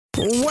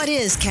What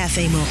is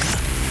Cafe Mocha?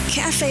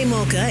 Cafe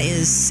Mocha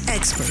is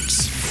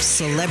experts,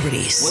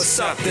 celebrities. What's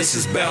up? This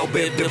is Belle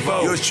Biv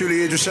DeVoe. Yours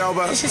truly, Idris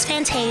Elba. This is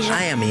Fantasia.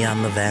 I am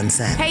Iyanla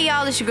Vanzant. Hey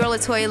y'all, it's your girl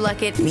Latoya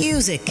Luckett.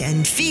 Music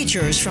and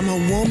features from a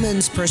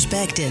woman's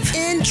perspective.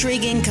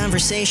 Intriguing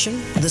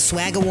conversation, the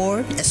Swag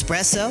Award,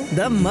 Espresso,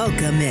 the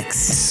Mocha Mix.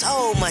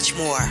 So much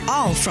more,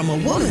 all from a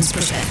woman's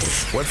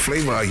perspective. What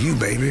flavor are you,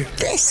 baby?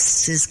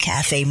 This is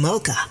Cafe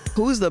Mocha.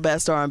 Who's the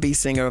best R&B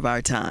singer of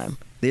our time?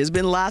 There's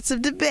been lots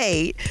of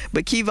debate,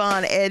 but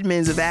Kevon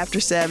Edmonds of After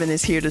 7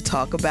 is here to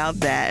talk about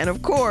that. And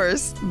of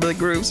course, the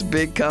group's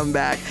big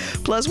comeback.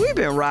 Plus, we've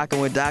been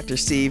rocking with Dr.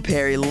 Steve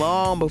Perry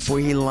long before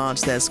he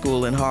launched that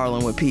school in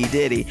Harlem with P.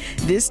 Diddy.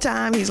 This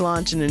time, he's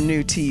launching a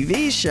new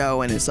TV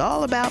show, and it's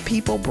all about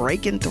people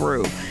breaking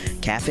through.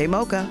 Cafe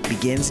Mocha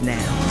begins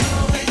now.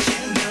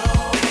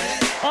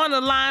 On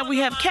the line, we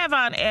have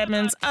Kevon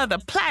Edmonds of the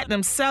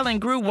platinum-selling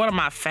group, one of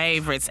my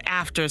favorites,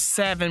 After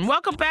 7.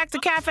 Welcome back to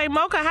Cafe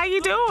Mocha. How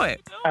you doing?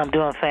 I'm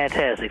doing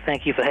fantastic.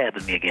 Thank you for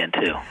having me again,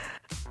 too.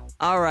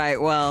 All right,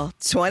 well,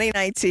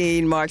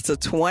 2019 marks the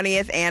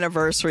 20th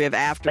anniversary of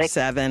After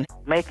 7.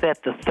 Make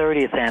that the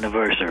 30th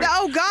anniversary.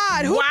 Oh,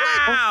 God.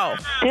 Wow.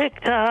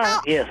 TikTok.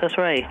 Oh. Yes, that's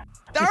right.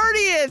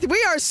 30th.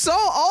 We are so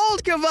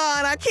old,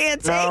 Kevon. I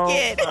can't take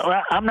it.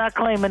 I'm not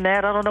claiming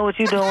that. I don't know what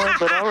you're doing,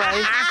 but all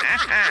right.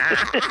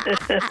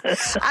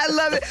 I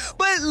love it.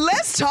 But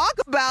let's talk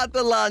about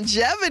the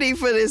longevity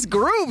for this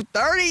group.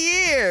 30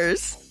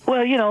 years.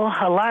 Well, you know,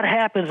 a lot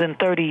happens in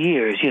 30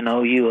 years. You know,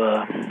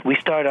 we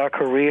started our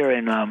career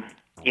and,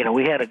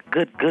 we had a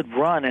good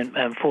run.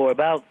 And for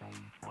about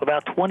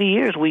 20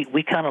 years,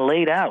 we kind of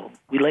laid out.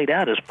 We laid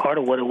out as part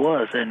of what it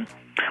was. And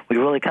we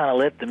really kind of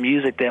let the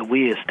music that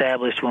we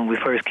established when we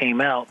first came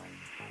out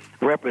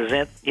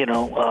represent,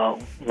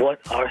 what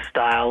our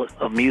style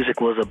of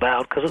music was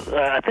about. Because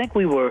I think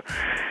we were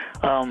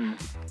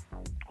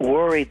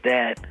worried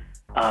that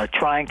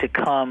trying to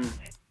come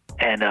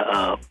and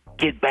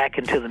get back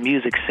into the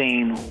music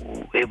scene,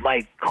 it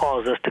might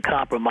cause us to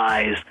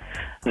compromise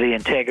the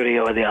integrity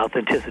or the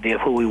authenticity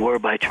of who we were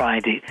by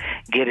trying to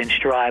get in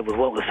stride with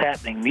what was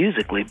happening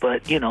musically.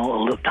 But, a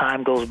little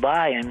time goes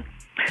by and,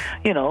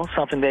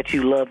 something that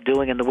you love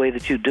doing and the way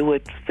that you do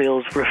it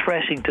feels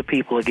refreshing to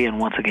people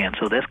once again.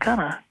 So that's kind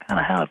of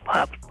how it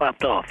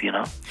popped off,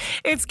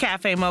 It's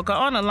Cafe Mocha.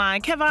 On the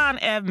line, Kevon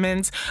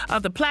Edmonds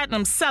of the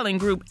platinum-selling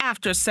group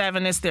After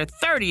 7. It's their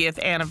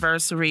 30th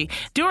anniversary.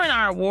 During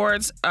our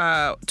awards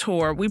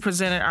tour, we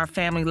presented our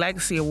Family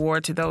Legacy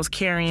Award to those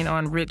carrying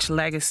on rich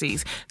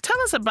legacies. Tell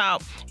us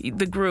about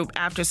the group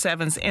After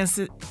 7's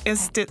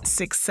instant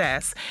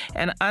success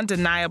and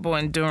undeniable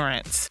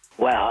endurance.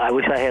 Wow, I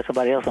wish I had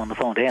somebody else on the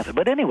phone to answer.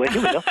 But anyway,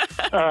 here we go.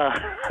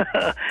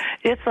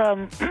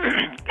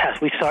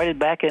 It's we started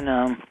back in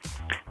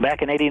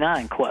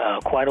 '89,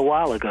 quite a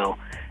while ago,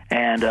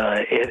 and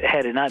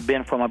had it not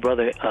been for my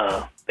brother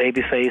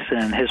Babyface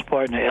and his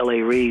partner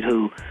L.A. Reid,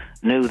 who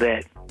knew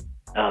that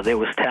there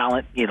was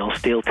talent,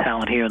 still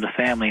talent here in the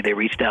family, they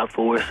reached out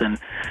for us, and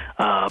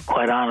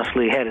quite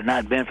honestly, had it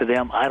not been for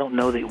them, I don't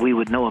know that we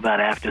would know about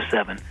After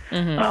 7.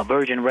 Mm-hmm.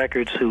 Virgin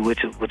Records,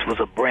 which was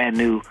a brand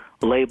new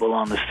label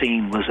on the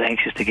scene, was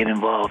anxious to get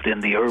involved in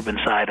the urban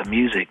side of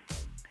music.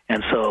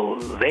 And so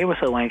they were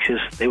so anxious,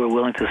 they were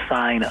willing to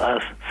sign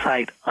us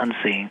sight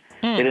unseen.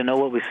 They didn't know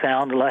what we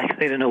sounded like.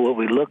 They didn't know what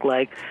we looked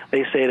like.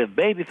 They said, if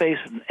Babyface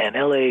and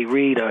L.A.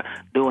 Reid are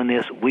doing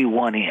this, we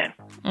want in.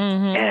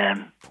 Mm-hmm.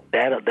 And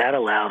that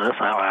allowed us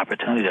our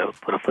opportunity to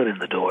put a foot in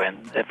the door.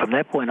 And from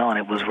that point on,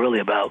 it was really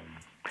about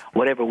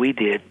whatever we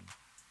did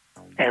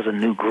as a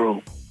new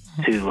group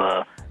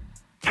to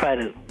try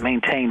to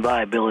maintain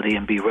viability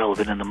and be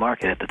relevant in the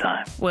market at the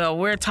time. Well,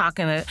 we're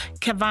talking to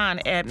Kevon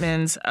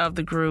Edmonds of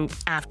the group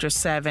After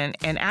 7,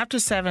 and After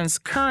 7's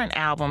current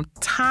album,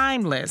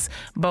 Timeless,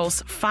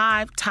 boasts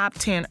 5 top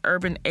 10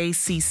 urban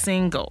AC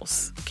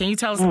singles. Can you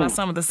tell us about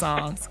some of the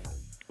songs?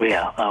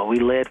 Yeah, we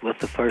led with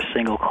the first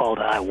single called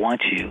I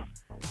Want You.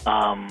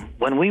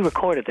 When we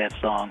recorded that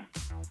song,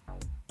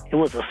 it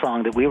was a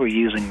song that we were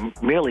using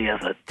merely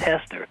as a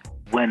tester.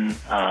 When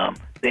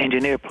the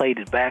engineer played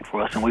it back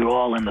for us and we were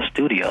all in the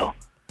studio,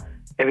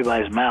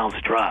 everybody's mouths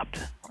dropped.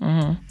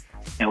 Mm-hmm.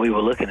 And we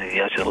were looking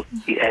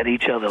at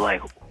each other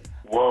like,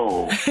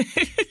 whoa,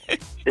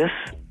 this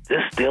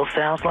still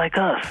sounds like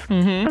us.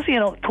 Because,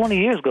 20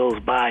 years goes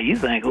by, you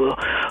think, well,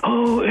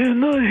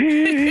 in the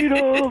heat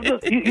of the...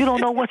 You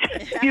don't know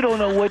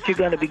what you're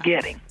going to be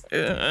getting.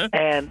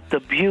 And the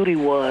beauty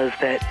was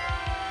that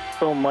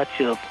so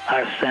much of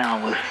our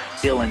sound was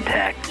still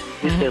intact.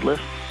 We said,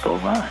 let's go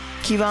run.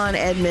 Kevon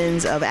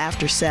Edmonds of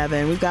After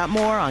 7. We've got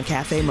more on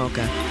Cafe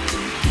Mocha.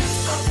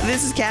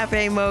 This is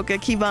Cafe Mocha.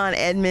 Kevon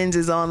Edmonds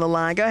is on the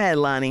line. Go ahead,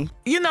 Lonnie.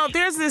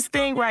 There's this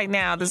thing right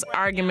now, this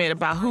argument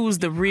about who's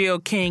the real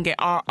king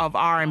of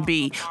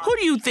R&B. Who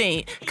do you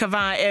think,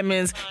 Kevon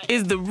Edmonds,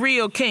 is the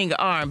real king of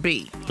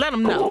R&B? Let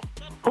them know.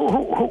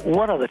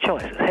 What are the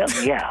choices? Help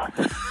me out.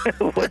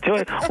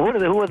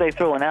 Who are they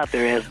throwing out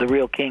there as the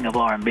real king of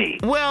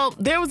R&B? Well,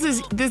 there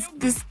was there's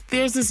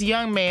this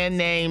young man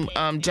named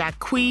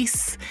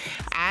Jacquees.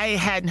 I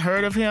hadn't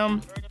heard of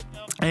him.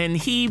 And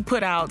he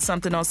put out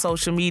something on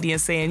social media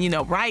saying,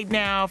 right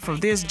now for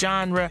this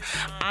genre,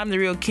 I'm the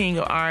real king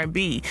of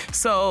R&B.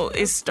 So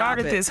it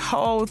started this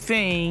whole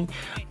thing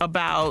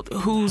about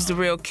who's the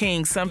real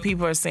king. Some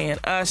people are saying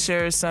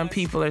Usher. Some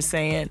people are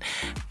saying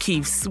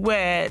Keith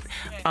Sweat,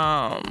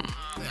 R.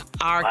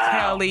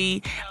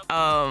 Kelly.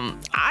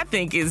 I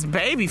think it's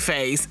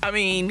Babyface. I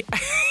mean,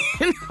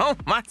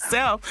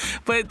 myself.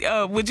 But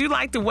would you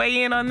like to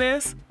weigh in on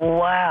this?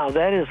 Wow,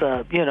 that is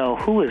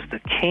who is the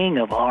king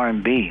of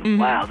R&B? Mm-hmm.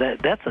 Wow,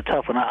 that's a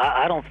tough one.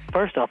 I don't.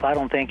 First off, I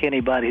don't think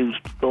anybody who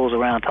goes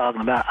around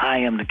talking about I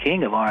am the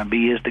king of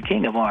R&B is the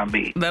king of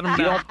R&B. Let them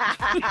know.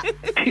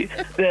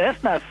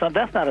 That's not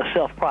a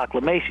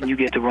self-proclamation you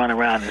get to run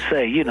around and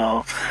say.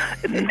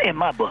 In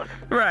my book.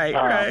 Right.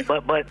 Right.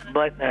 But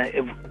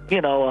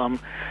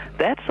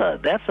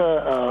that's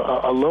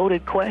a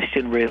loaded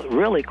question,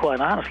 really, quite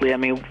honestly. I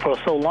mean, for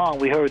so long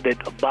we heard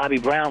that Bobby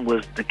Brown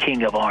was the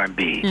king of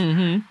R&B.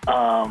 Mm-hmm.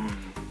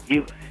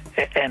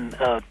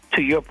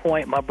 To your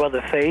point, my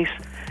brother Face,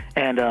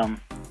 and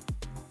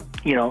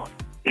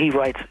he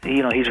writes.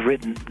 He's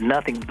written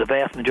nothing. The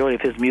vast majority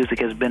of his music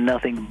has been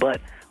nothing but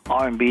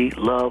R&B,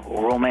 love,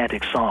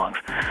 romantic songs.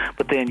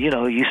 But then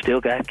you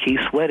still got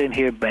Keith Sweat in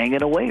here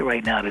banging away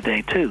right now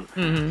today too.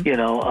 Mm-hmm.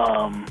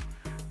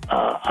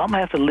 I'm going to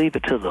have to leave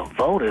it to the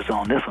voters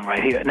on this one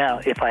right here. Now,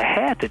 if I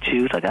had to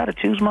choose, I got to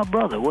choose my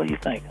brother. What do you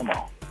think? Come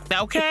on.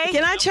 Okay.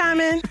 Can I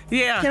chime in?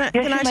 Yeah.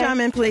 Can I chime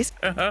in, please?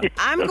 Uh-huh.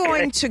 I'm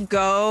going to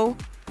go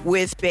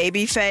with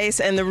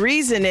Babyface, and the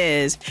reason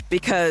is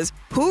because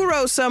who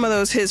wrote some of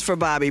those hits for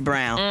Bobby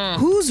Brown?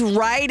 Who's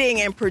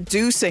writing and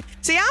producing?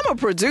 See, I'm a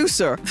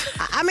producer.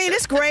 I mean,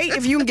 it's great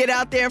if you can get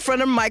out there in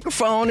front of the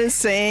microphone and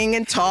sing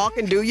and talk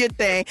and do your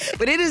thing,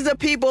 but it is the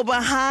people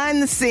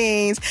behind the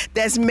scenes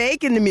that's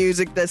making the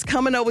music, that's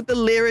coming up with the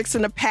lyrics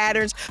and the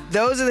patterns.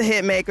 Those are the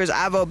hit makers.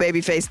 I vote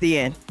Babyface. The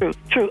end.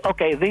 True.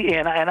 Okay, the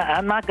end. And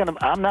I'm not gonna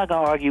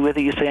argue with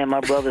you saying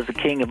my brother's the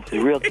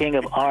real king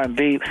of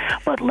R&B,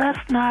 but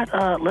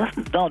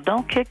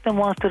don't kick them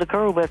ones to the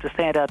curb as to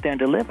stand out there and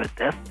deliver.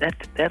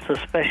 That's a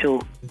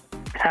special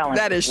talent.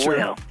 That is true.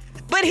 Well.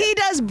 But he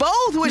does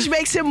both, which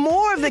makes him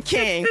more of the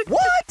king.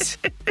 What?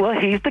 Well,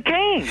 he's the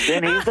king.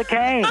 Then he's the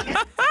king.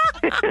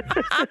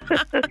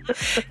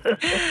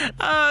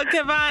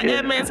 Kevon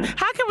Edmonds,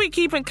 how can we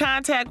keep in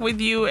contact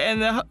with you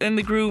and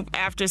the group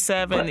After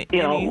 7?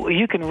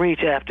 You can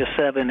reach After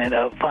 7 and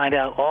find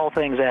out all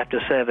things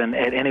After 7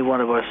 at any one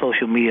of our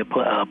social media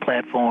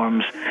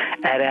platforms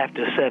at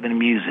After 7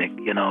 Music.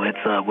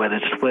 It's whether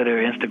it's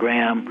Twitter,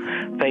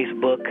 Instagram,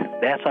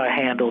 Facebook. That's our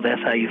handle.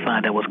 That's how you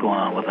find out what's going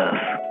on with us.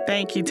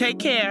 Thank you. Take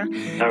care.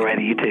 All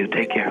righty, you too.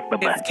 Take care.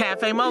 Bye-bye. It's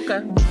Cafe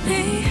Mocha.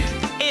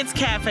 It's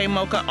Cafe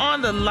Mocha.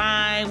 On the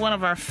line, one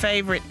of our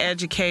favorite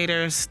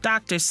educators,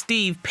 Dr.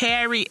 Steve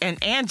Perry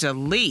and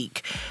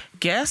Angelique.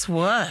 Guess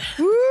what?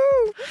 Woo!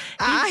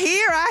 I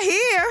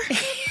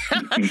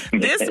hear.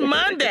 This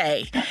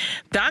Monday,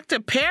 Dr.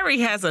 Perry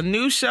has a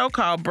new show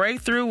called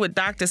Breakthrough with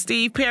Dr.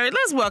 Steve Perry.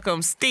 Let's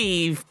welcome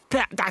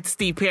Dr.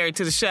 Steve Perry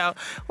to the show.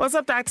 What's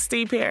up, Dr.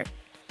 Steve Perry?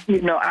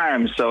 I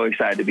am so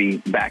excited to be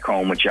back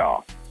home with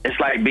y'all. It's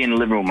like being in the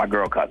living room with my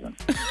girl cousin.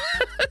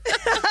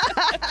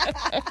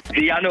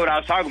 See, y'all know what I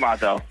was talking about,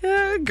 though.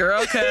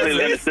 Girl cousin.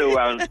 Clearly understood what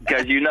I was,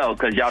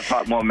 because y'all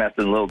talk more mess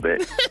than a little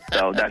bit.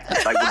 So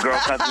that's like what girl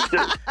cousins do.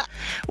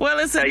 Well,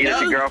 it's that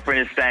your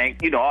girlfriend is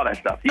stank, all that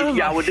stuff.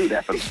 Y'all would do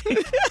that for me.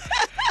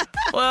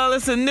 Well,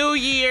 it's a new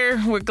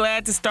year. We're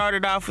glad to start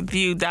it off with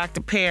you,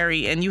 Dr.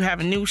 Perry, and you have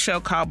a new show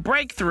called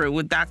Breakthrough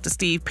with Dr.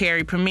 Steve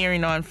Perry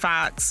premiering on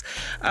Fox.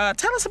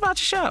 Tell us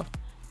about your show.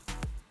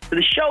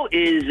 The show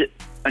is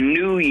a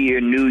new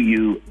year, new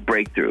you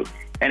breakthrough,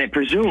 and it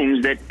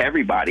presumes that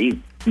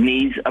everybody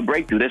needs a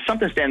breakthrough. There's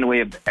something standing in the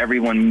way of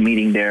everyone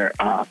meeting their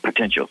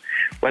potential,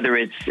 whether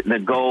it's the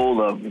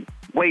goal of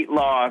weight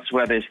loss,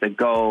 whether it's the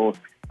goal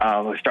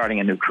of starting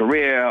a new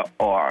career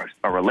or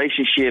a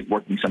relationship,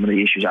 working some of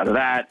the issues out of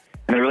that.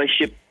 And the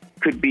relationship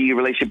could be a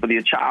relationship with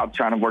your child,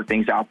 trying to work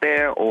things out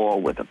there, or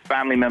with a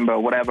family member or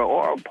whatever,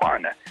 or a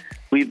partner.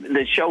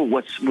 The show,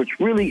 what's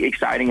really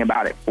exciting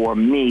about it for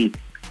me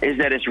is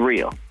that it's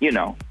real.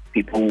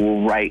 People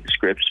will write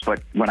scripts,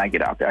 but when I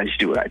get out there, I just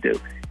do what I do.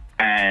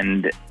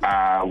 And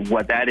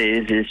what that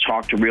is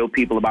talk to real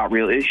people about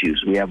real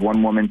issues. We have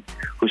one woman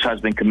whose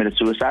husband committed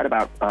suicide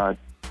about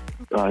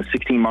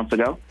 16 months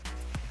ago.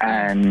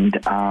 And,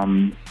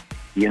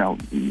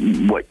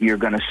 what you're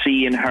going to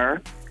see in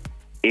her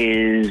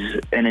is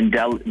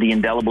the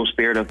indelible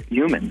spirit of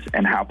humans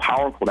and how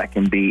powerful that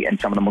can be in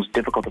some of the most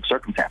difficult of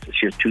circumstances.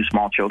 She has 2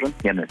 small children.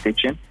 She had an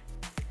addiction.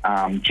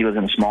 She lives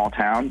in a small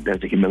town.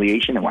 There's a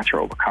humiliation, and watch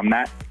her overcome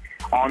that.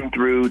 On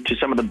through to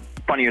some of the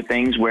funnier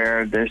things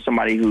where there's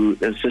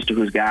a sister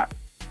who's got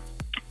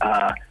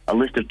a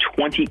list of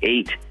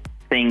 28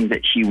 things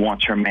that she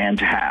wants her man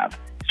to have,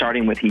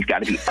 starting with he's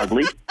got to be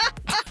ugly,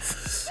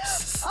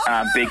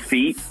 big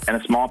feet, and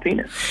a small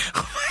penis.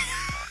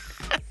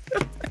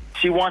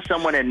 She wants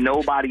someone that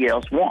nobody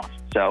else wants.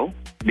 So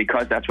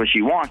because that's what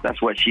she wants,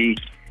 that's what she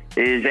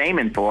is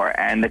aiming for.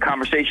 And the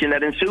conversation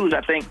that ensues,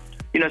 I think,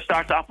 it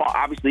starts off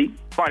obviously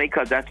funny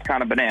because that's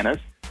kind of bananas.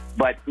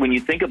 But when you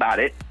think about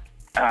it,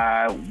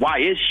 why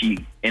is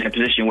she in a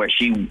position where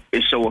she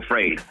is so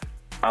afraid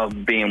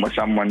of being with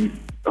someone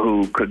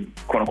who could,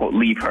 quote unquote,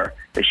 leave her?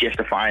 That she has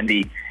to find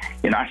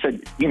I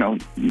said, you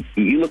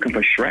looking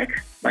for Shrek?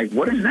 Like,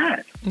 what is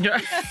that?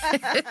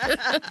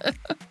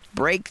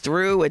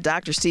 Breakthrough with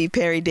Dr. Steve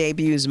Perry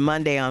debuts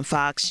Monday on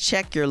Fox.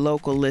 Check your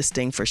local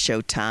listing for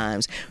show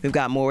times. We've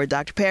got more with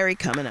Dr. Perry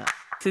coming up.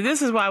 See,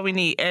 this is why we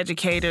need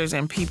educators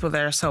and people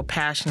that are so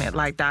passionate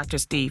like Dr.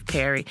 Steve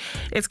Perry.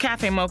 It's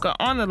Cafe Mocha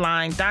on the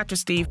line. Dr.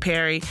 Steve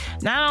Perry,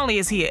 not only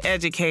is he an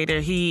educator,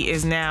 he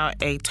is now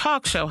a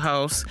talk show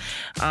host.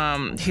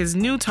 His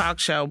new talk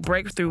show,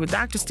 Breakthrough with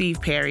Dr.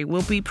 Steve Perry,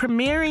 will be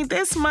premiering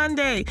this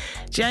Monday,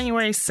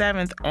 January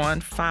 7th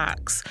on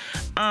Fox.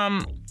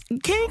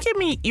 Can you give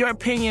me your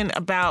opinion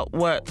about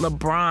what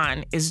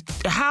LeBron is?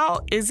 How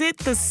is it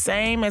the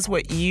same as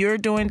what you're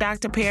doing,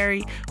 Dr.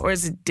 Perry, or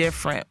is it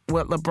different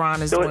what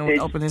LeBron is doing with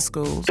opening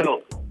schools?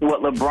 So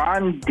what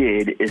LeBron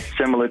did is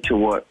similar to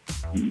what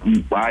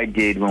I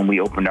did when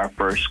we opened our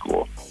first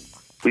school.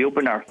 We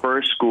opened our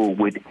first school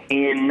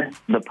within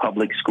the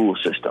public school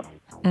system,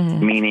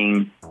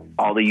 meaning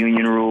all the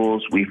union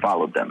rules, we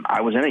followed them. I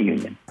was in a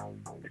union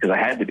because I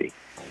had to be.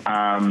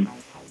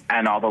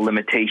 And all the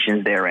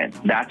limitations therein.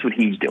 That's what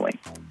he's doing.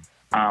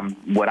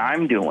 What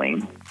I'm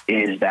doing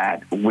is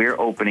that we're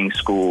opening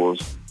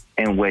schools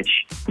in which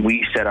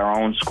we set our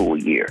own school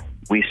year.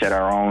 We set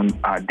our own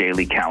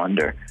daily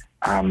calendar.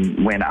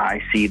 When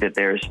I see that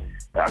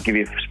I'll give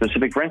you a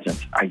specific, for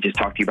instance, I just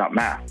talked to you about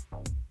math.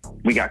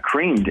 We got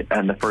creamed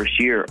in the first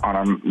year on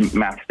our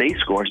math state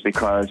scores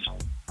because,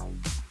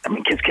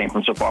 kids came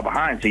from so far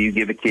behind. So you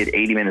give a kid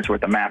 80 minutes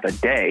worth of math a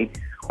day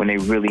when they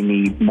really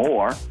need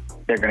more,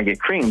 they're going to get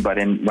creamed. But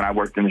when I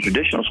worked in the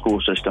traditional school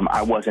system,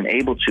 I wasn't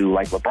able to,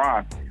 like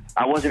LeBron,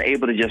 I wasn't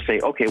able to just say,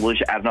 okay, well,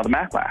 just add another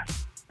math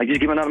class. Like,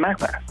 just give another math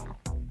class.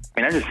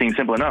 That just seems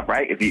simple enough,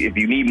 right? If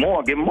you need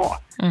more, give them more.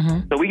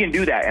 So we can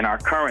do that in our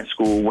current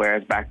school,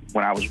 whereas back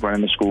when I was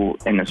running the school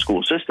in the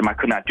school system, I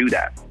could not do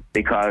that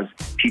because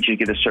teachers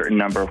get a certain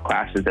number of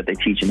classes that they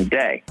teach in a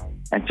day.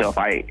 And so if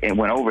I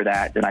went over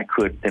that, then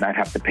I'd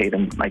have to pay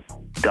them like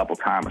double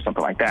time or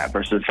something like that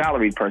versus a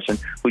salaried person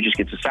who just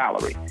gets a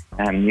salary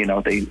and,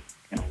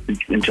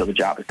 until the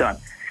job is done.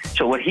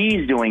 So what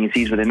he's doing is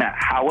he's within that.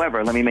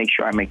 However, let me make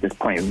sure I make this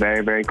point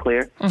very, very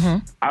clear.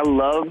 I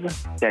love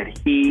that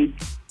he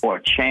or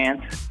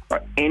Chance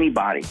or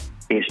anybody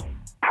is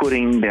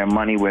putting their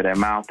money where their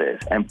mouth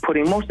is and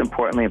putting, most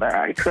importantly,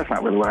 because that's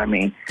not really what I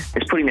mean,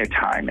 is putting their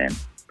time in.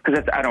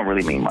 Because I don't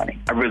really mean money.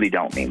 I really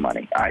don't mean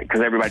money.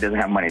 Because everybody doesn't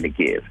have money to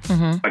give.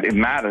 But it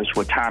matters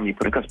what time you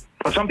put it. Because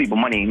for some people,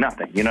 money ain't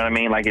nothing. You know what I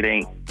mean? Like, it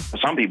ain't, for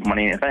some people,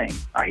 money ain't a thing,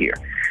 I hear.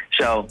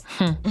 So,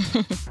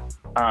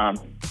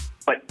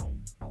 but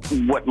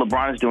what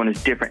LeBron is doing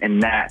is different in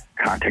that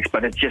context.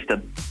 But it's just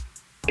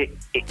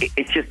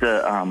it's just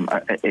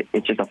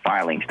a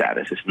filing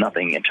status. It's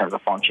nothing in terms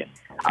of function.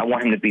 I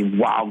want him to be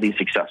wildly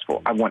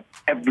successful. I want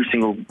every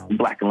single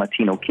Black and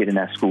Latino kid in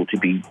that school to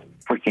be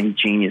freaking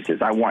geniuses.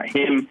 I want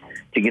him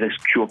to get a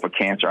cure for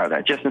cancer out of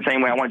that. Just the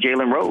same way I want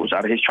Jalen Rose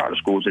out of his charter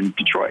schools in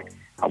Detroit.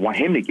 I want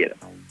him to get it.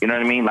 You know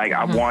what I mean? Like,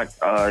 I want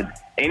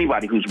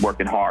anybody who's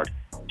working hard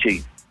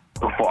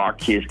for our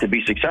kids to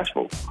be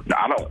successful. No,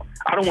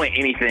 I don't want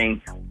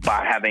anything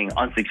by having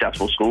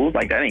unsuccessful schools.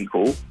 Like, that ain't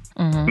cool.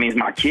 It means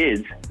my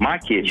kids,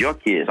 your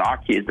kids, our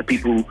kids, the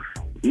people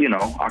who,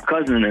 our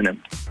cousins and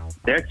them,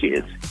 their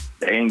kids,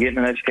 they ain't getting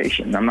an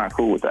education. I'm not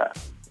cool with that.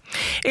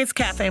 It's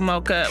Cafe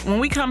Mocha. When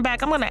we come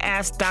back, I'm going to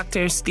ask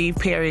Dr. Steve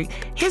Perry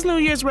his New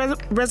Year's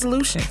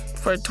resolution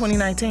for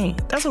 2019.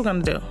 That's what we're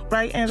going to do.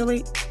 Right,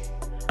 Angelique?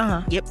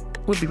 Yep.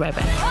 We'll be right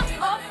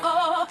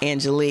back.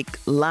 Angelique,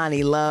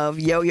 Lonnie Love,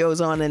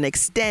 Yo-Yo's on an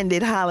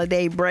extended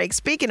holiday break.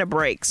 Speaking of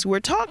breaks, we're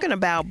talking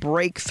about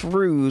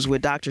breakthroughs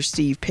with Dr.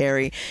 Steve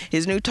Perry.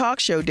 His new talk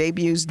show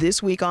debuts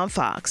this week on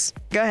Fox.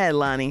 Go ahead,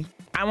 Lonnie.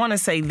 I want to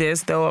say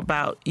this, though,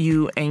 about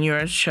you and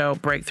your show,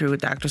 Breakthrough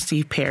with Dr.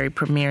 Steve Perry,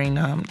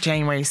 premiering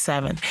January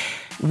 7th.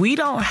 We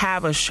don't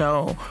have a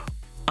show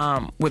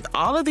with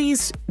all of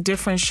these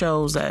different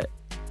shows that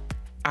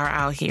are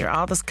out here,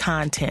 all this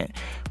content.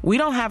 We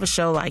don't have a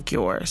show like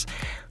yours.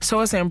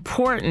 So it's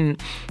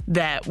important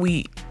that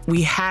we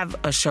have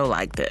a show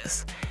like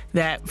this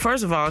that,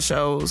 first of all,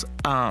 shows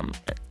a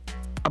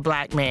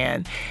Black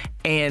man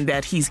and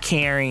that he's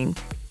caring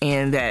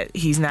and that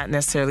he's not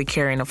necessarily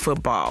carrying a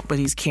football, but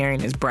he's carrying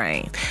his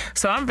brain.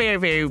 So I'm very,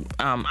 very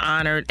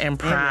honored and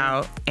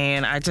proud,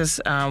 and I just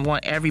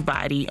want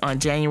everybody on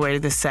January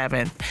the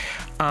 7th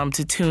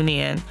to tune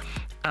in.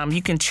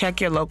 You can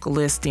check your local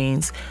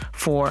listings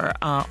for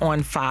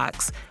on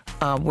Fox,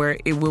 where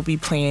it will be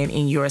playing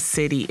in your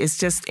city. It's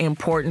just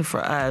important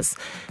for us.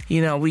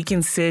 We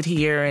can sit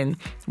here and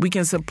we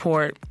can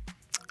support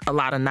a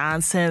lot of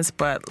nonsense,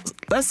 but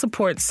let's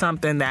support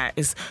something that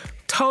is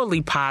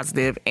totally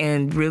positive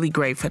and really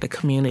great for the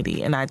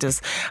community. And I'm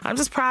just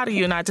proud of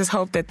you, and I just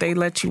hope that they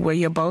let you wear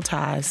your bow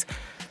ties.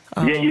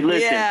 You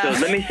listen. Yeah.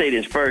 So let me say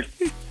this first.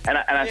 And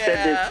I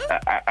said this,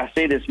 I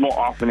say this more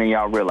often than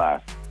y'all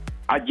realize.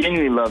 I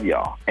genuinely love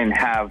y'all and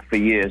have for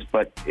years,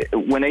 but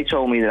when they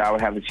told me that I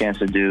would have the chance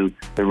to do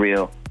The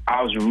Real,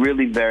 I was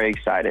really very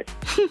excited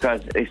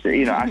because I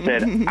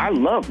said, I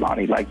love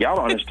Loni. Like, y'all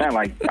don't understand.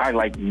 Like, I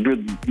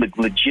really,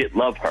 legit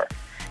love her.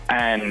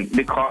 And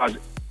because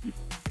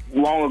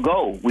long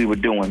ago we were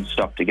doing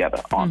stuff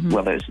together on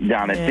whether it's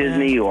down at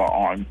Disney or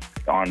on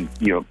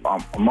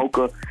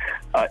Mocha,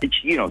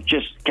 it's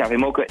just Cafe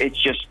Mocha. It's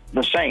just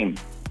the same.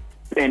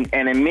 And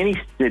in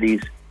many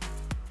cities,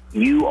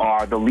 you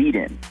are the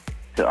lead-in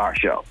to our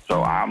show,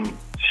 so I'm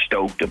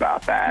stoked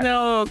about that.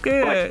 No,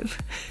 good.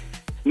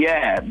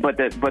 But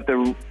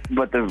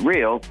the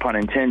real, pun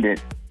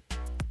intended,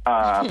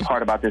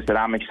 part about this that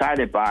I'm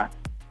excited by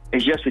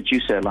is just what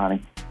you said,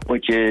 Loni,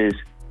 which is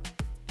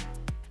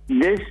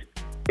this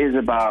is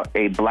about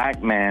a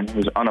black man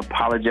who's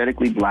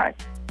unapologetically black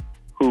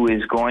who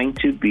is going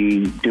to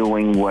be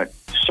doing what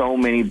so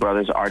many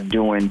brothers are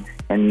doing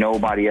and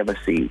nobody ever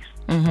sees,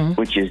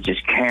 which is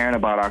just caring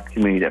about our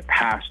community. They're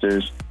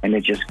pastors and they're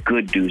just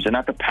good dudes. They're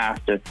not the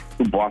pastor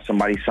who bought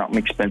somebody something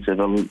expensive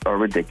or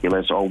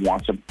ridiculous or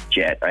wants a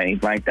jet or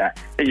anything like that.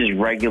 They're just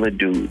regular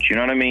dudes, you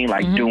know what I mean?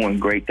 Like doing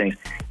great things.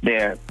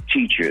 They're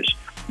teachers,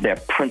 they're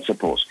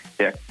principals,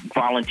 they're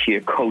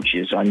volunteer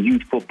coaches on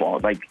youth football.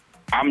 Like,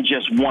 I'm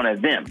just one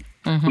of them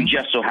who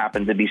just so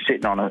happens to be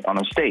sitting on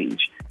a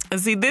stage.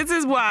 See, this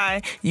is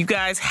why you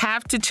guys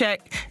have to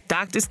check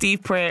Dr.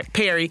 Steve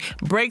Perry,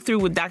 Breakthrough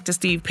with Dr.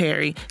 Steve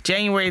Perry,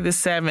 January the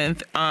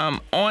 7th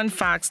on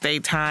Fox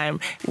Daytime.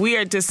 We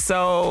are just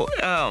so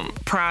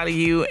proud of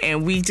you,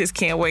 and we just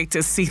can't wait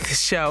to see the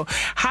show.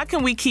 How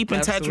can we keep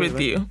in touch with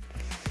you?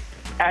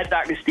 At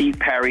Dr. Steve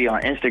Perry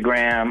on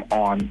Instagram,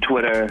 on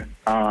Twitter,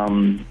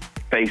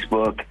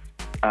 Facebook,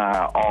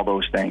 all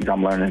those things.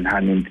 I'm learning how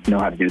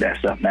to do that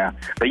stuff now.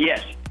 But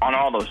yes, on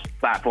all those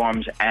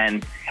platforms,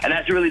 and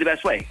that's really the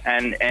best way.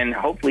 And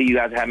hopefully you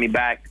guys have me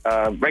back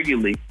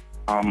regularly,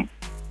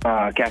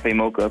 Cafe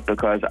Mocha,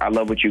 because I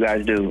love what you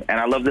guys do, and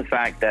I love the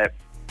fact that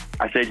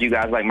I said you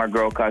guys like my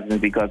girl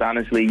cousins because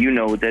honestly, you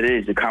know what that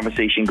is. The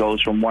conversation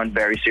goes from one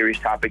very serious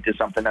topic to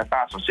something that's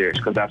not so serious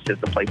because that's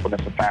just the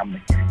playfulness of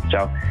family.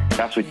 So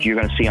that's what you're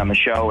going to see on the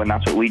show, and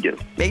that's what we do.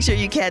 Make sure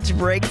you catch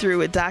Breakthrough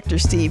with Dr.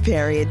 Steve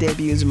Perry. It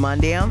debuts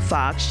Monday on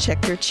Fox.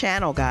 Check your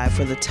channel guide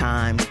for the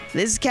times.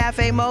 This is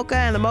Cafe Mocha,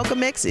 and the Mocha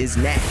Mix is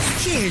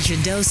next. Here's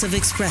your dose of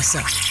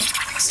espresso.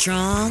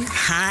 Strong,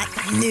 hot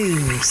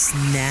news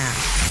now.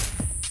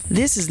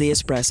 This is the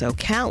Espresso.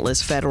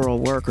 Countless federal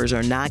workers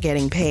are not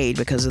getting paid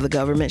because of the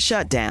government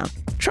shutdown.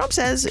 Trump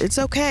says it's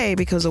okay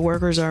because the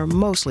workers are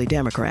mostly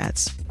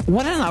Democrats.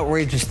 What an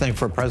outrageous thing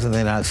for a president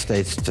of the United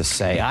States to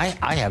say.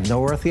 I have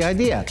no earthly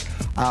idea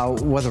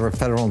whether a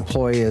federal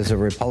employee is a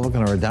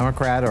Republican or a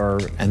Democrat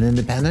or an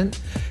independent.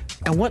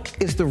 And what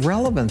is the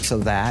relevance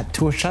of that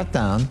to a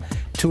shutdown,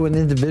 to an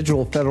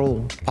individual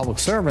federal public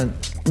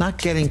servant not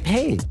getting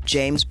paid?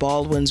 James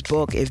Baldwin's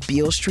book, If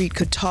Beale Street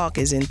Could Talk,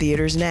 is in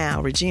theaters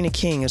now. Regina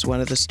King is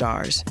one of the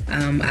stars.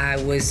 I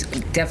was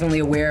definitely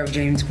aware of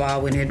James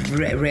Baldwin, had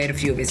read a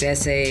few of his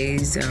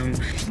essays,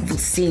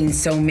 seen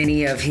so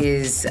many of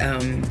his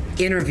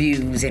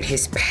interviews and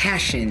his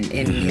passion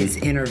in his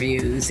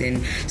interviews.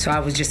 And so I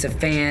was just a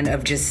fan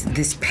of just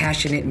this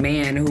passionate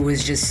man who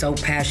was just so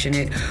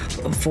passionate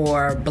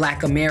for Black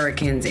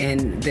Americans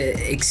and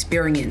the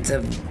experience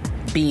of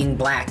being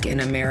Black in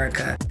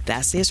America.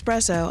 That's the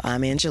Espresso.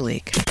 I'm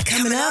Angelique.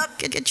 Coming up,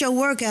 get your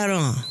workout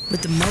on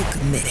with the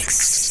Mocha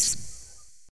Mix.